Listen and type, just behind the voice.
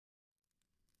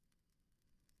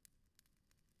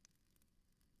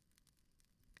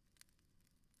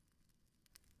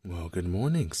Well, good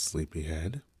morning,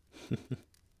 sleepyhead.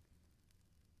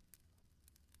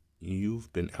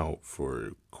 You've been out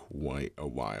for quite a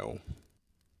while.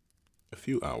 A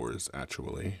few hours,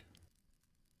 actually.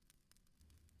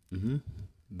 Mm-hmm.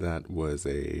 That was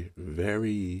a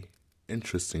very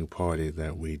interesting party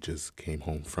that we just came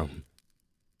home from.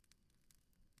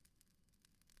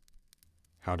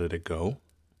 How did it go?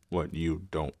 What, you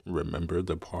don't remember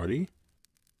the party?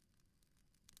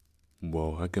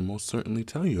 Well, I can most certainly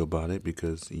tell you about it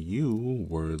because you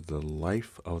were the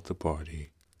life of the party.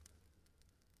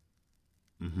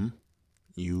 Mm-hmm.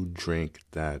 You drank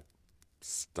that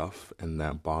stuff in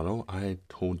that bottle. I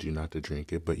told you not to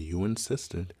drink it, but you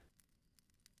insisted.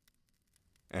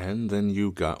 And then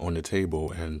you got on the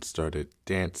table and started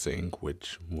dancing,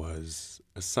 which was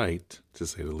a sight, to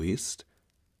say the least.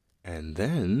 And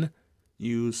then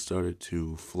you started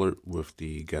to flirt with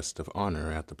the guest of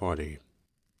honor at the party.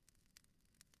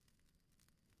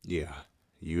 Yeah,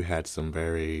 you had some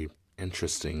very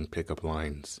interesting pickup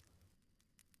lines.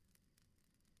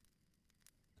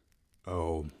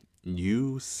 Oh,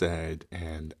 you said,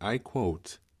 and I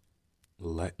quote,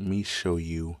 "Let me show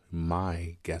you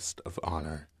my guest of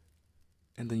honor."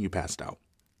 And then you passed out.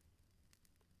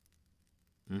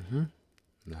 Mm-hmm.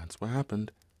 That's what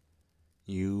happened.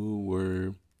 You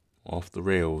were off the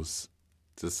rails,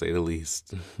 to say the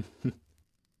least.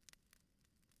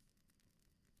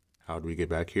 How'd we get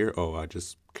back here? Oh, I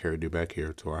just carried you back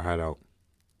here to our hideout.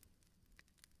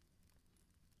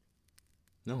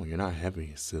 No, you're not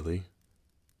heavy, silly.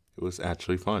 It was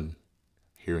actually fun,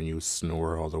 hearing you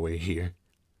snore all the way here.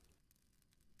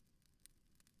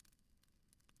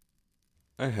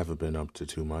 I haven't been up to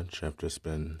too much. I've just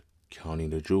been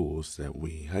counting the jewels that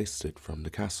we heisted from the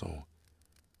castle,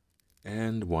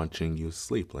 and watching you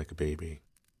sleep like a baby.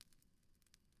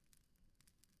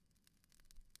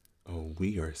 Oh,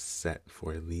 we are set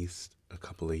for at least a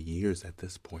couple of years at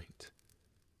this point.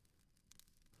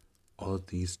 All of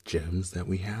these gems that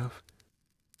we have,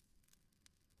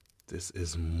 this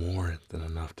is more than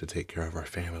enough to take care of our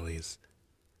families,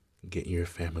 get your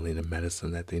family the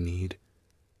medicine that they need.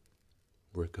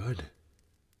 We're good.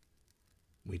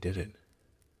 We did it.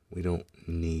 We don't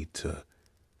need to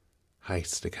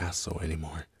heist the castle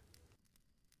anymore.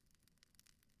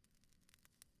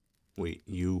 Wait,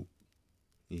 you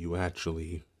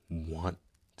actually want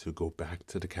to go back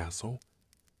to the castle?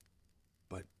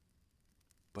 But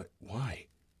but why?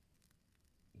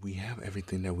 We have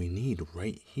everything that we need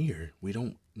right here. We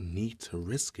don't need to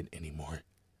risk it anymore.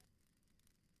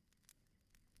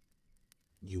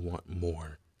 You want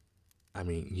more. I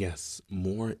mean, yes,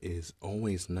 more is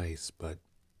always nice, but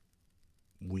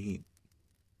we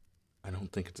I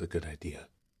don't think it's a good idea.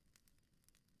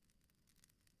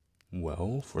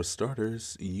 Well, for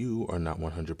starters, you are not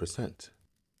 100%.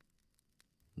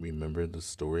 Remember the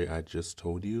story I just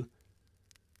told you?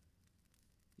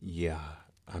 Yeah,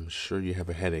 I'm sure you have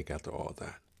a headache after all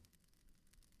that.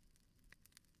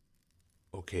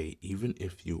 Okay, even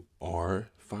if you are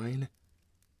fine,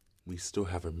 we still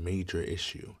have a major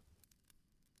issue.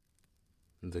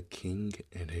 The king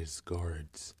and his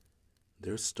guards,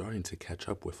 they're starting to catch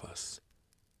up with us.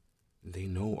 They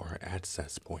know our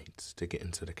access points to get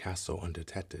into the castle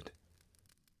undetected.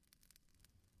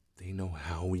 They know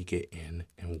how we get in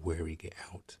and where we get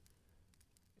out.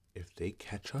 If they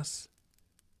catch us,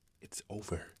 it's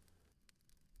over.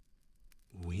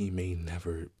 We may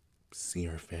never see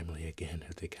our family again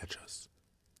if they catch us.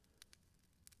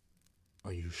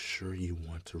 Are you sure you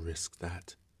want to risk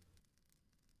that?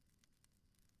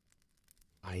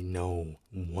 I know,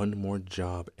 one more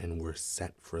job and we're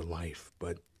set for life,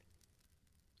 but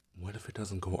what if it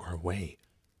doesn't go our way?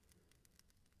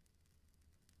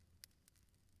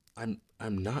 I'm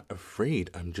not afraid,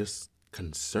 I'm just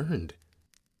concerned.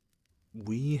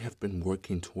 We have been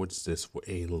working towards this for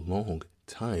a long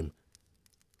time.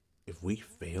 If we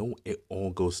fail, it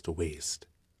all goes to waste.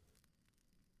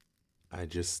 I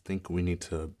just think we need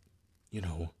to, you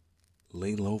know,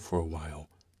 lay low for a while.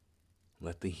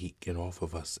 Let the heat get off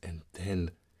of us, and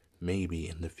then maybe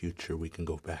in the future we can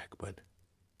go back, but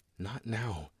not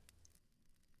now.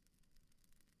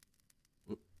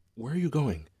 Where are you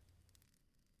going?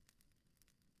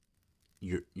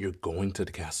 You're going to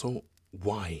the castle?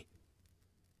 Why?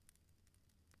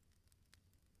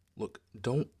 Look,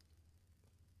 don't.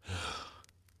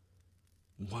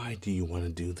 Why do you want to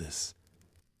do this?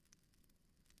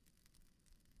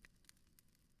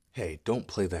 Hey, don't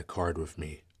play that card with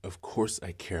me. Of course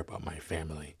I care about my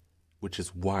family, which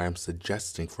is why I'm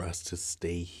suggesting for us to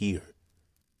stay here.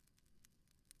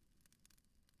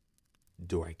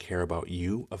 Do I care about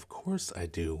you? Of course I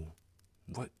do.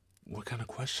 What kind of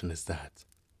question is that?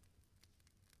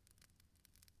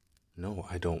 No,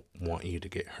 I don't want you to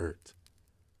get hurt.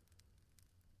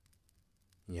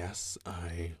 Yes,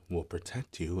 I will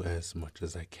protect you as much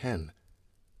as I can.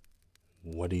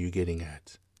 What are you getting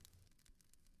at?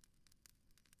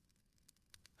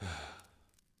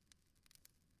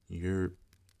 You're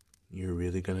you're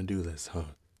really gonna do this,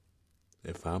 huh?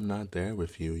 If I'm not there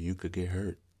with you, you could get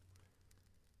hurt.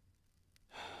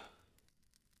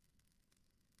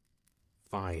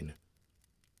 Fine.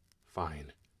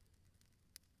 Fine.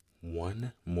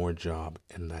 One more job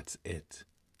and that's it.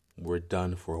 We're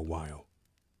done for a while.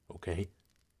 Okay?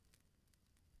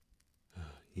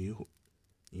 You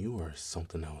you are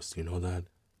something else, you know that?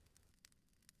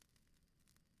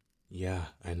 Yeah,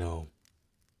 I know.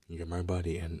 You're my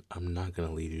buddy and I'm not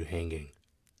gonna leave you hanging.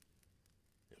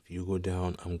 If you go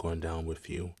down, I'm going down with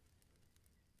you.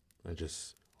 I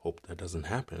just hope that doesn't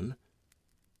happen,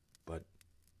 but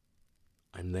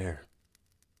I'm there.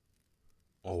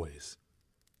 Always.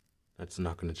 That's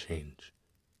not gonna change.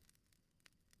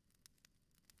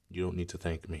 You don't need to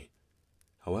thank me.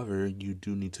 However, you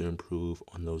do need to improve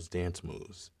on those dance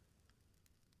moves.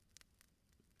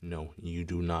 No, you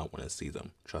do not want to see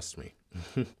them. Trust me.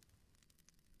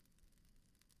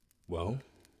 Well,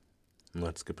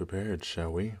 let's get prepared,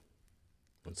 shall we?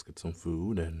 Let's get some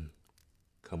food and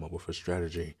come up with a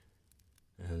strategy.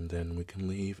 And then we can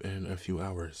leave in a few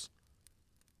hours.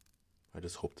 I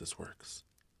just hope this works.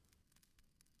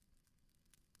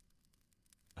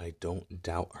 I don't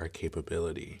doubt our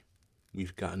capability.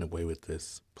 We've gotten away with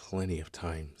this plenty of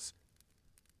times.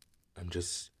 I'm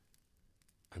just.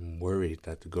 I'm worried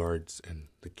that the guards and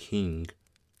the king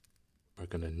are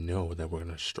gonna know that we're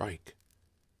gonna strike.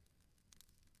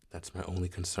 That's my only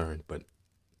concern, but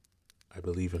I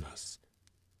believe in us.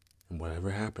 And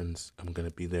whatever happens, I'm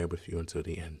gonna be there with you until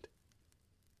the end.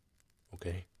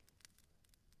 Okay?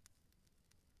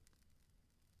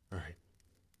 Alright.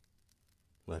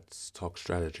 Let's talk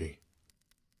strategy.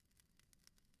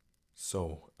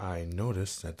 So, I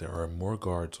noticed that there are more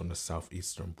guards on the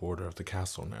southeastern border of the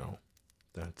castle now.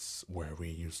 That's where we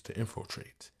used to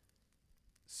infiltrate.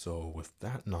 So, with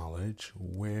that knowledge,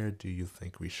 where do you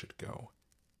think we should go?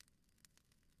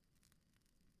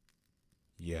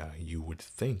 Yeah, you would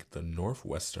think the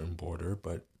northwestern border,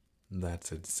 but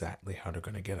that's exactly how they're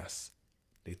gonna get us.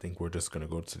 They think we're just gonna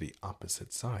go to the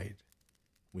opposite side.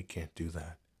 We can't do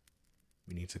that.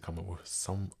 We need to come up with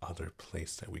some other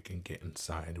place that we can get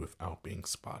inside without being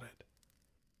spotted.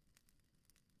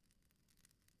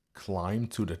 Climb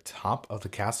to the top of the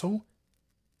castle?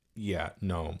 Yeah,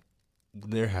 no.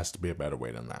 There has to be a better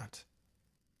way than that.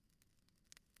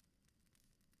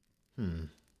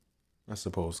 I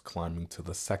suppose climbing to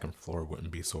the second floor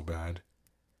wouldn't be so bad.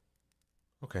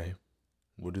 Okay,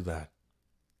 we'll do that.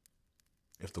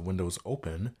 If the window's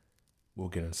open, we'll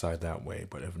get inside that way,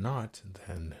 but if not,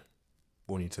 then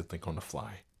we'll need to think on the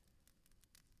fly.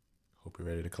 Hope you're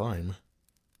ready to climb.